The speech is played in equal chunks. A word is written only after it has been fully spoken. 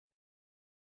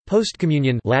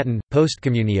Postcommunion Latin,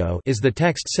 postcommunio is the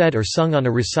text said or sung on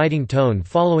a reciting tone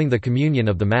following the communion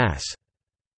of the Mass.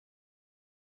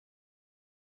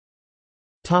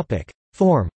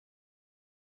 Form.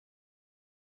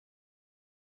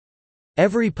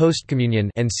 Every postcommunion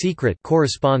and secret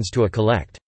corresponds to a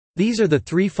collect. These are the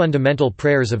three fundamental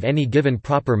prayers of any given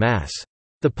proper Mass.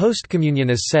 The postcommunion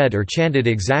is said or chanted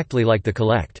exactly like the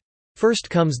collect. First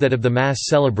comes that of the Mass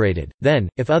celebrated, then,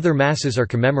 if other Masses are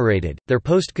commemorated, their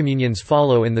postcommunions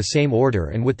follow in the same order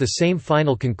and with the same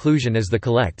final conclusion as the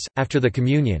collects. After the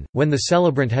communion, when the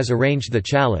celebrant has arranged the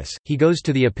chalice, he goes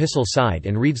to the epistle side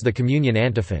and reads the communion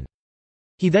antiphon.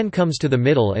 He then comes to the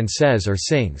middle and says or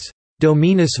sings,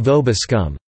 Dominus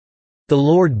vobiscum, the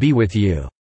Lord be with you.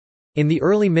 In the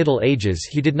early Middle Ages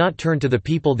he did not turn to the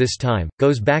people this time,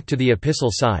 goes back to the epistle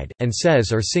side, and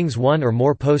says or sings one or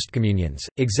more postcommunions,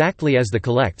 exactly as the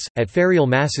collects. At ferial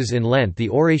Masses in Lent the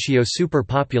oratio super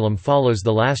populum follows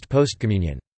the last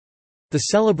postcommunion. The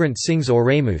celebrant sings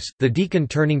Oremus, the deacon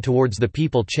turning towards the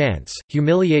people chants,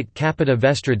 Humiliate capita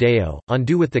vestra Deo, on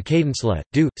do with the cadence la,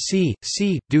 do,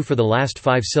 si, do for the last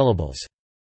 5 syllables.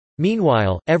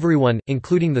 Meanwhile, everyone,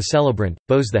 including the celebrant,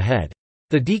 bows the head.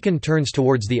 The deacon turns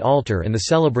towards the altar and the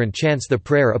celebrant chants the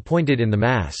prayer appointed in the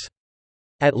Mass.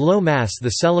 At Low Mass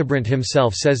the celebrant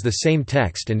himself says the same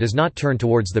text and does not turn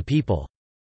towards the people.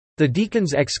 The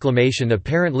deacon's exclamation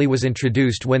apparently was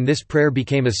introduced when this prayer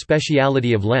became a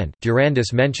speciality of Lent.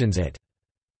 Durandus mentions it.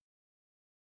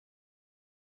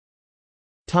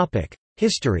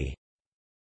 History.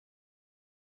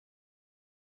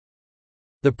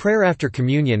 The prayer after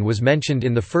communion was mentioned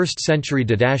in the 1st century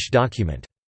Didache document.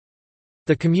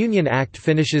 The Communion Act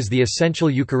finishes the essential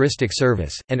Eucharistic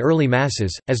service, and early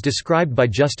Masses, as described by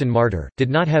Justin Martyr, did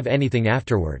not have anything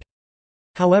afterward.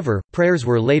 However, prayers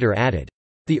were later added.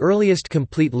 The earliest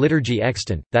complete liturgy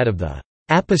extant, that of the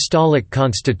Apostolic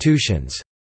Constitutions,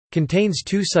 contains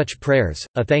 2 such prayers,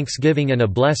 a thanksgiving and a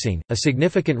blessing, a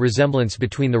significant resemblance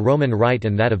between the Roman Rite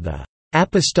and that of the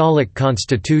Apostolic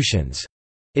Constitutions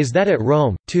is that at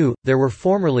Rome, too, there were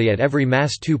formerly at every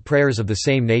Mass 2 prayers of the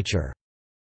same nature.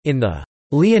 In the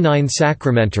Leonine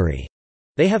Sacramentary,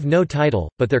 they have no title,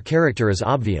 but their character is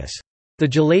obvious. The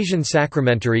Gelasian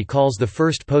Sacramentary calls the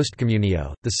first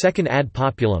postcommunio, the second ad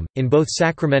populum. In both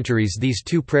sacramentaries these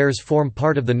 2 prayers form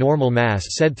part of the normal Mass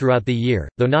said throughout the year,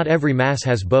 though not every Mass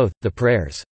has both. The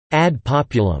prayers ad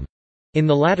populum in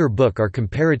the latter book are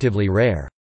comparatively rare.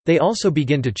 They also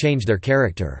begin to change their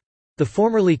character. The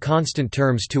formerly constant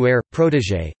terms tuere,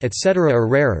 protégé, etc. are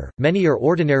rarer. Many are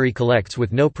ordinary collects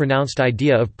with no pronounced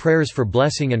idea of prayers for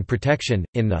blessing and protection.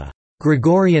 In the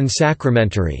Gregorian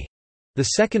Sacramentary, the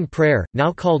second prayer,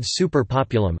 now called super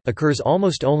populum, occurs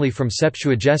almost only from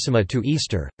Septuagesima to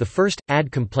Easter. The first, ad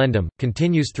complendum,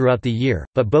 continues throughout the year,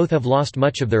 but both have lost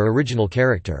much of their original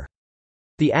character.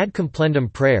 The ad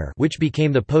complendum prayer, which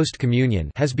became the post-communion,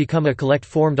 has become a collect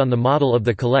formed on the model of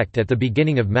the collect at the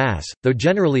beginning of Mass, though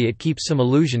generally it keeps some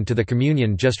allusion to the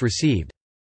communion just received.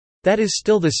 That is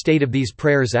still the state of these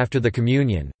prayers after the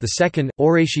communion. The second,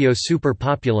 oratio super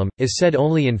populum, is said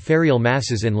only in ferial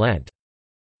Masses in Lent.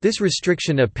 This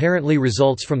restriction apparently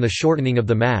results from the shortening of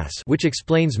the Mass, which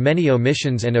explains many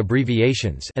omissions and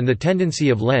abbreviations, and the tendency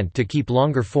of Lent to keep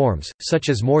longer forms, such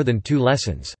as more than 2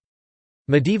 lessons.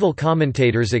 Medieval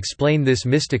commentators explain this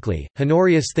mystically.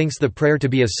 Honorius thinks the prayer to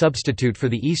be a substitute for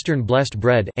the Eastern blessed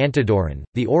bread antidoron.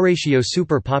 The oratio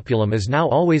super populum is now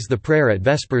always the prayer at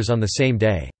Vespers on the same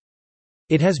day.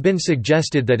 It has been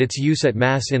suggested that its use at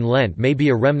Mass in Lent may be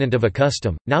a remnant of a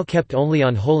custom, now kept only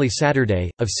on Holy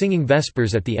Saturday, of singing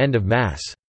Vespers at the end of Mass.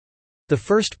 The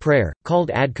first prayer, called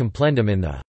ad complendum in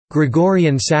the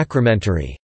Gregorian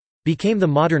Sacramentary, became the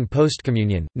modern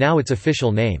postcommunion, now its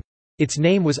official name. Its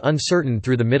name was uncertain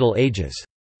through the Middle Ages.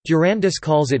 Durandus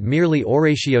calls it merely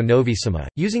oratio novissima,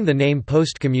 using the name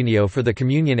postcommunio for the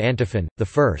communion antiphon. The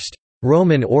first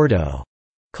Roman Ordo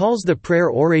calls the prayer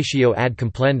oratio ad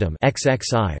complendum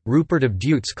XXI, Rupert of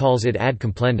Deutz calls it ad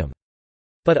complendum.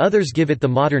 But others give it the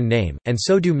modern name, and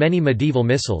so do many medieval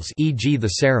missals, e.g. the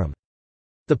Sarum.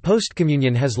 The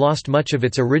postcommunion has lost much of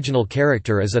its original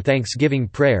character as a thanksgiving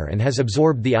prayer and has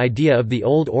absorbed the idea of the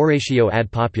old oratio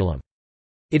ad populum.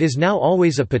 It is now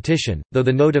always a petition, though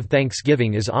the note of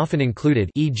thanksgiving is often included,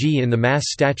 e.g. in the Mass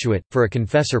statuette, for a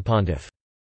confessor pontiff.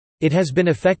 It has been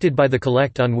affected by the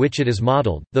collect on which it is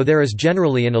modeled, though there is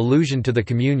generally an allusion to the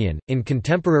communion. In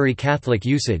contemporary Catholic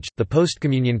usage, the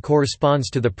postcommunion corresponds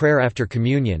to the prayer after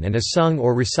communion and is sung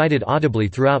or recited audibly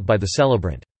throughout by the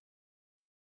celebrant.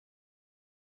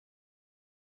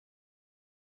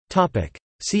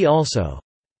 See also: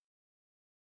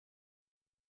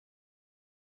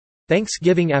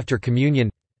 Thanksgiving after communion,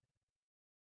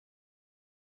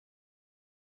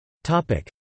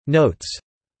 Notes